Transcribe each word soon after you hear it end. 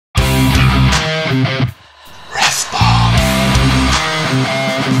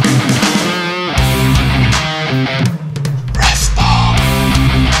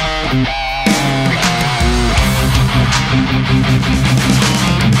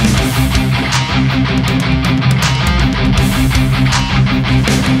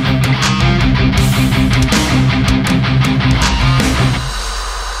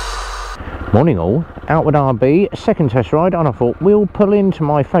Morning all, out with RB, second test ride, and I thought we'll pull into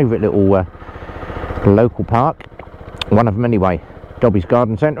my favourite little local park, one of them anyway, Dobby's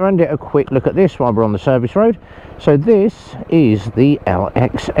Garden Centre, and get a quick look at this while we're on the service road. So this is the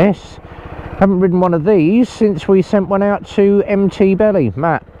LXS. Haven't ridden one of these since we sent one out to MT Belly,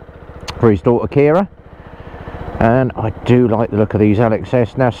 Matt, for his daughter Kira, and I do like the look of these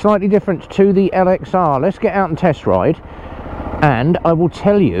LXS. Now slightly different to the LXR. Let's get out and test ride, and I will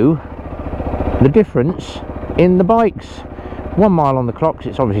tell you the difference in the bikes. 1 mile on the clock, 'cause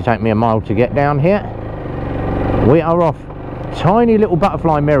it's obviously taken me a mile to get down here. We are off. Tiny little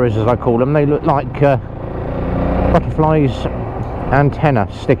butterfly mirrors, as I call them. They look like butterflies' antenna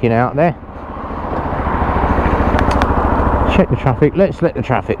sticking out there. Check the traffic. Let's let the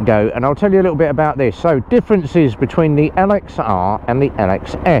traffic go, and I'll tell you a little bit about this. So differences between the LXR and the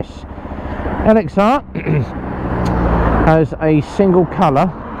LXS. LXR has a single colour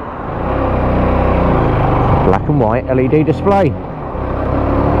black and white LED display.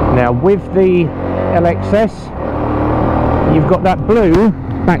 Now with the LXS you've got that blue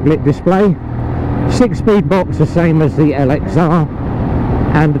backlit display, 6-speed box, the same as the LXR,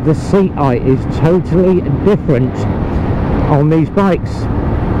 and the seat height is totally different on these bikes.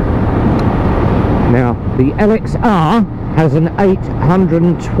 Now the LXR has an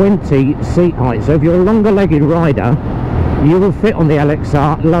 820 seat height, so if you're a longer legged rider you will fit on the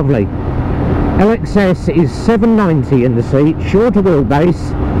LXR lovely. LXS is 790 in the seat, shorter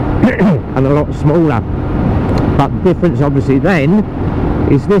wheelbase and a lot smaller. But the difference obviously then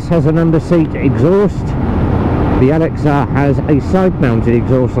is this has an under-seat exhaust. The LXR has a side-mounted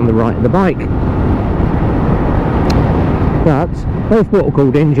exhaust on the right of the bike. But both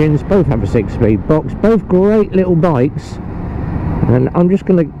water-cooled engines, both have a 6-speed box, both great little bikes. And I'm going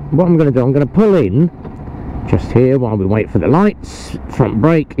to pull in just here while we wait for the lights. Front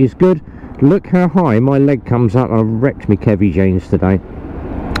brake is good. Look how high my leg comes up. I've wrecked me Kevy jeans today,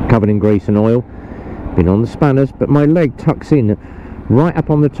 covered in grease and oil, been on the spanners, but my leg tucks in right up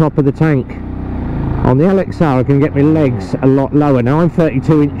on the top of the tank. On the LXR I can get my legs a lot lower. Now I'm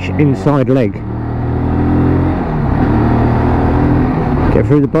 32-inch inside leg. Get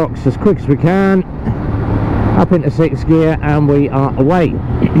through the box as quick as we can, up into 6th gear, and we are away.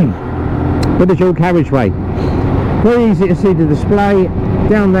 With the dual carriageway, very easy to see the display.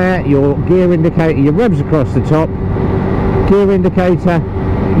 Down there, your gear indicator, your revs across the top, gear indicator,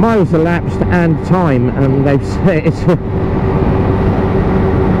 miles elapsed, and time. And they've set it,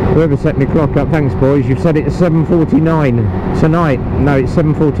 whoever set my clock up, thanks boys, you've set it to 7:49 tonight. No, it's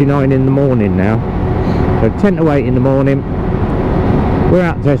 7:49 in the morning now. So 10 to 8 in the morning, we're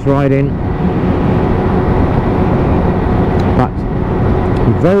out test riding. But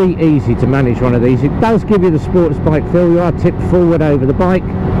very easy to manage one of these. It does give you the sports bike feel. You are tipped forward over the bike,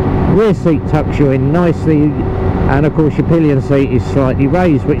 rear seat tucks you in nicely, and of course your pillion seat is slightly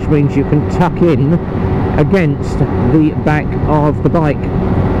raised, which means you can tuck in against the back of the bike.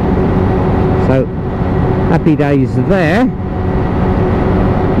 So happy days there.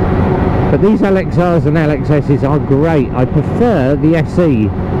 But these LXRs and LXSs are great. I prefer the SE,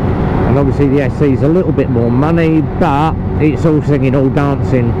 and obviously the SE is a little bit more money, but it's all singing, all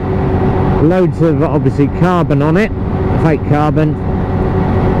dancing. Loads of obviously carbon on it, fake carbon,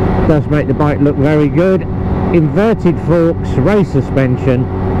 does make the bike look very good. Inverted forks, race suspension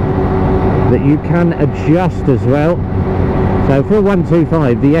that you can adjust as well. So for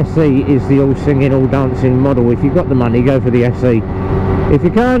 125 the SE is the all singing, all dancing model. If you've got the money, go for the SE. If you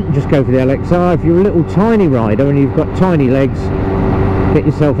can't, just go for the LXR. If you're a little tiny rider and you've got tiny legs, get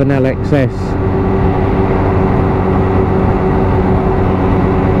yourself an LXS.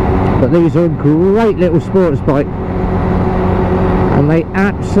 But these are a great little sports bike, and they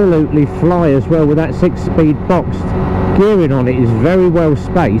absolutely fly as well with that 6-speed box. Gearing on it is very well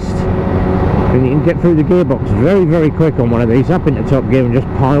spaced, and you can get through the gearbox very, very quick on one of these, up into top gear and just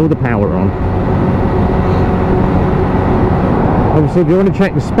pile the power on. Obviously if you want to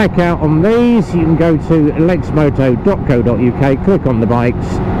check the spec out on these, you can go to lexmoto.co.uk, click on the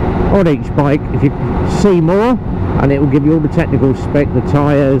bikes, on each bike if you see more, and it will give you all the technical spec, the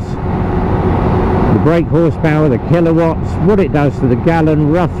tyres, the brake horsepower, the kilowatts, what it does to the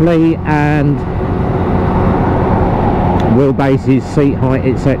gallon roughly, and wheelbases, seat height,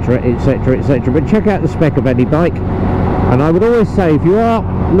 etc, etc, etc. But check out the spec of any bike, and I would always say if you are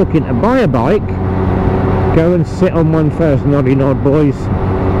looking to buy a bike, go and sit on one first, noddy nod boys.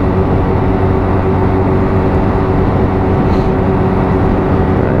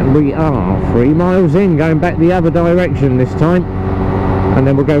 And we are 3 miles in, going back the other direction this time, and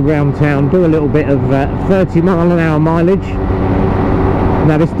then we'll go round town, do a little bit of 30 mile an hour mileage,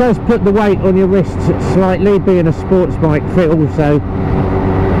 Now this does put the weight on your wrists slightly, being a sports bike feel, so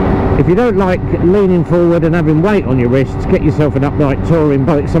if you don't like leaning forward and having weight on your wrists, get yourself an upright touring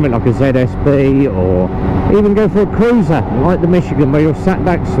bike, something like a ZSB, or even go for a cruiser like the Michigan where you're sat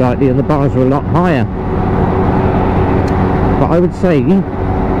back slightly and the bars are a lot higher. But I would say,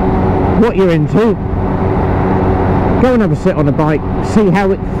 what you're into, go and have a sit on a bike, see how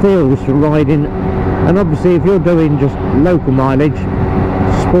it feels for riding. And obviously if you're doing just local mileage,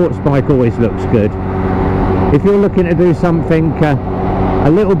 sports bike always looks good. If you're looking to do something a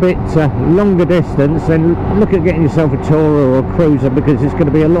little bit longer distance, then look at getting yourself a tourer or a cruiser, because it's going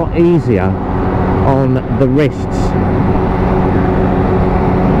to be a lot easier on the wrists.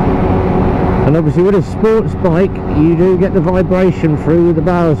 And obviously with a sports bike you do get the vibration through the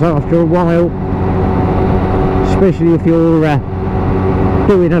bars after a while, especially if you're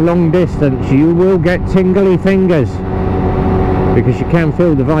doing a long distance. You will get tingly fingers because you can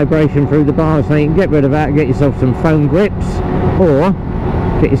feel the vibration through the bars. Now you can get rid of that and get yourself some foam grips, or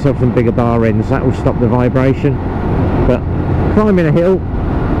get yourself some bigger bar ends. That will stop the vibration. But climbing a hill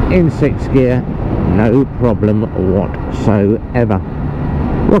in 6th gear, no problem whatsoever.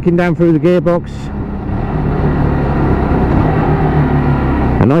 Rocking down through the gearbox,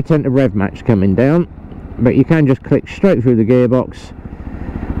 and I tend to rev match coming down, but you can just click straight through the gearbox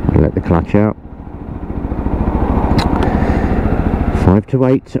and let the clutch out. 5 to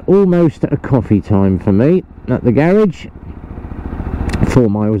 8, almost a coffee time for me at the garage. 4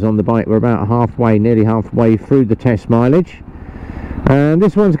 miles on the bike. We're about halfway, nearly halfway through the test mileage, and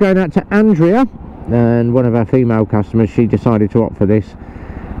this one's going out to Andrea, and one of our female customers. She decided to opt for this.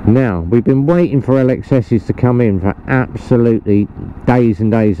 Now we've been waiting for LXSs to come in for absolutely days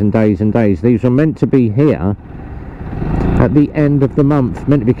and days and days and days. These were meant to be here at the end of the month,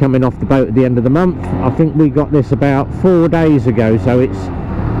 meant to be coming off the boat at the end of the month. I think we got this about 4 days ago, so it's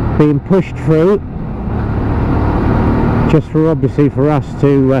being pushed through, just for obviously for us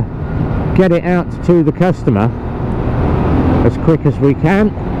to get it out to the customer as quick as we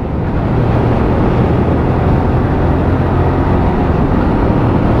can.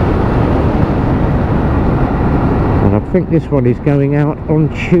 And I think this one is going out on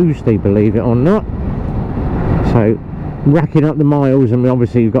Tuesday, believe it or not. So racking up the miles, and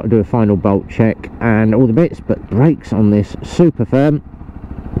obviously you've got to do a final bolt check and all the bits, but brakes on this super firm.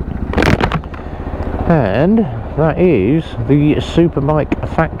 And that is the Superbike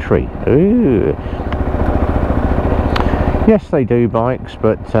factory. Ooh. Yes, they do bikes,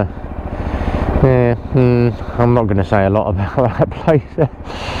 but I'm not going to say a lot about that place.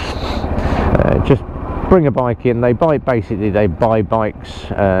 Just bring a bike in. They buy, basically they buy bikes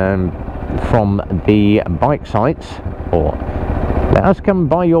from the bike sites, or let us come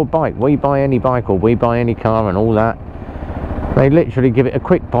buy your bike, we buy any bike, or we buy any car and all that. They literally give it a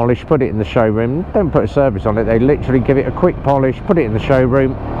quick polish, put it in the showroom, don't put a service on it, they literally give it a quick polish, put it in the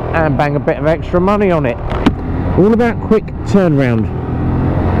showroom and bang a bit of extra money on it. All about quick turnaround.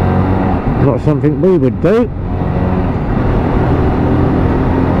 Not something we would do.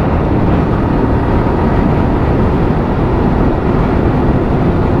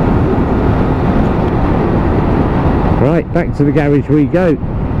 Right, back to the garage we go.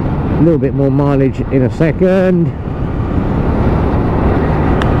 A little bit more mileage in a second.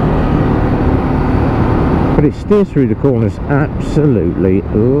 But it steers through the corners absolutely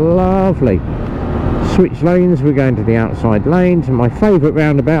lovely. Switch lanes, we're going to the outside lane, to my favourite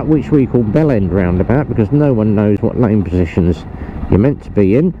roundabout, which we call Bell End roundabout, because no one knows what lane positions you're meant to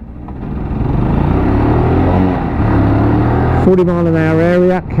be in. 40-mile-an-hour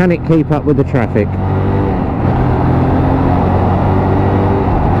area, can it keep up with the traffic?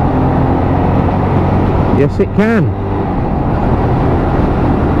 Yes, it can.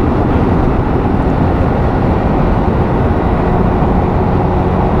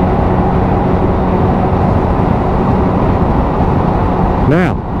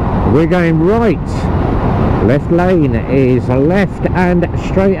 Now, we're going right. Left lane is left and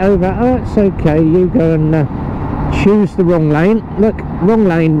straight over. Oh, it's okay, you go and choose the wrong lane. Look, wrong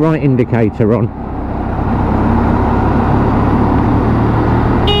lane, right indicator on.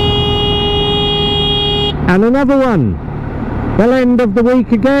 And another one. Bell end of the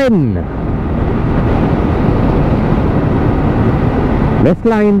week again. Left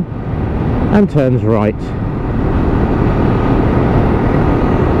lane and turns right.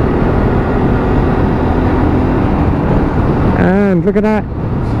 And look at that,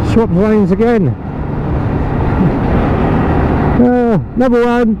 swaps lanes again. Another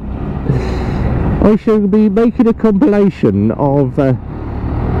one. I shall be making a compilation of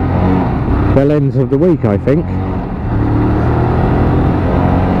bell ends of the week, I think.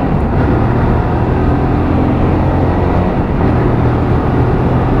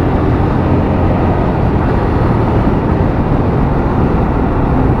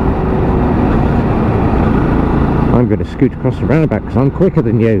 scoot across the roundabout because I'm quicker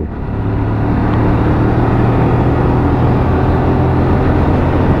than you.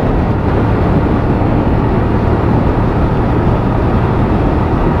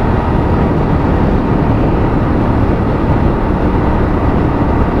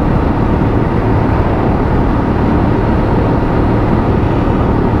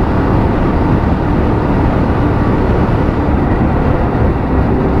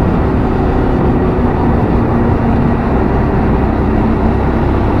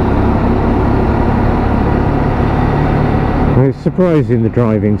 It's surprising the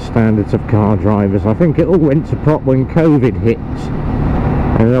driving standards of car drivers. I think it all went to pot when COVID hit,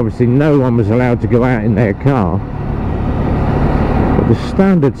 and obviously no one was allowed to go out in their car. But the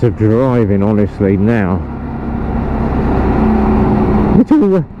standards of driving, honestly, now.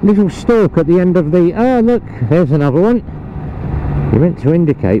 Little stalk at the end of the... Oh, look, there's another one. You're meant to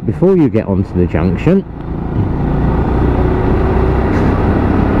indicate before you get onto the junction.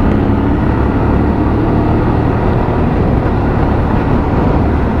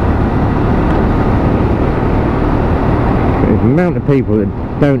 The amount of people that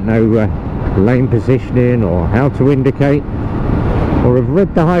don't know lane positioning or how to indicate, or have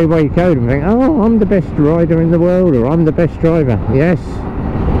read the highway code and think, oh, I'm the best rider in the world, or I'm the best driver. Yes,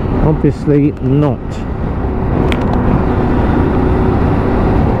 obviously not.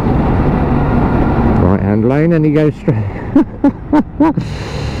 Right hand lane, and he goes straight.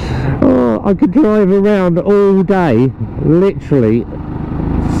 Oh, I could drive around all day literally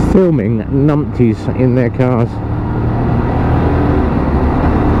filming numpties in their cars.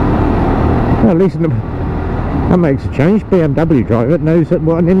 Well, at least that makes a change. BMW driver knows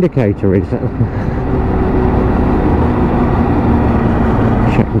what an indicator is.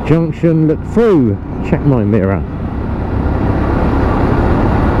 Check the junction, look through, check my mirror.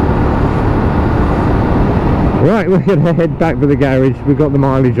 Right, we're going to head back to the garage. We've got the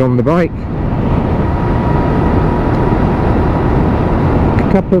mileage on the bike.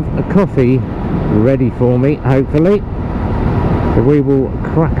 A cup of coffee ready for me, hopefully. So we will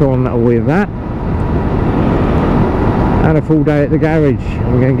crack on with that. And a full day at the garage.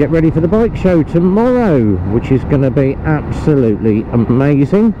 We're going to get ready for the bike show tomorrow, which is going to be absolutely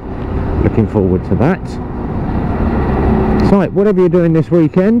amazing. Looking forward to that. So, whatever you're doing this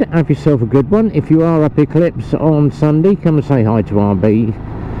weekend, have yourself a good one. If you are up Eclipse on Sunday, come and say hi to RB.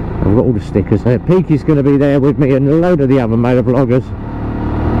 I've got all the stickers there. Peaky's going to be there with me and a load of the other motovloggers.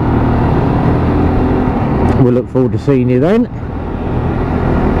 We'll look forward to seeing you then.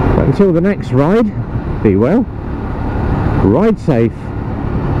 But until the next ride, be well, ride safe,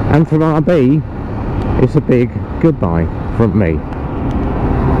 and from RB, it's a big goodbye from me.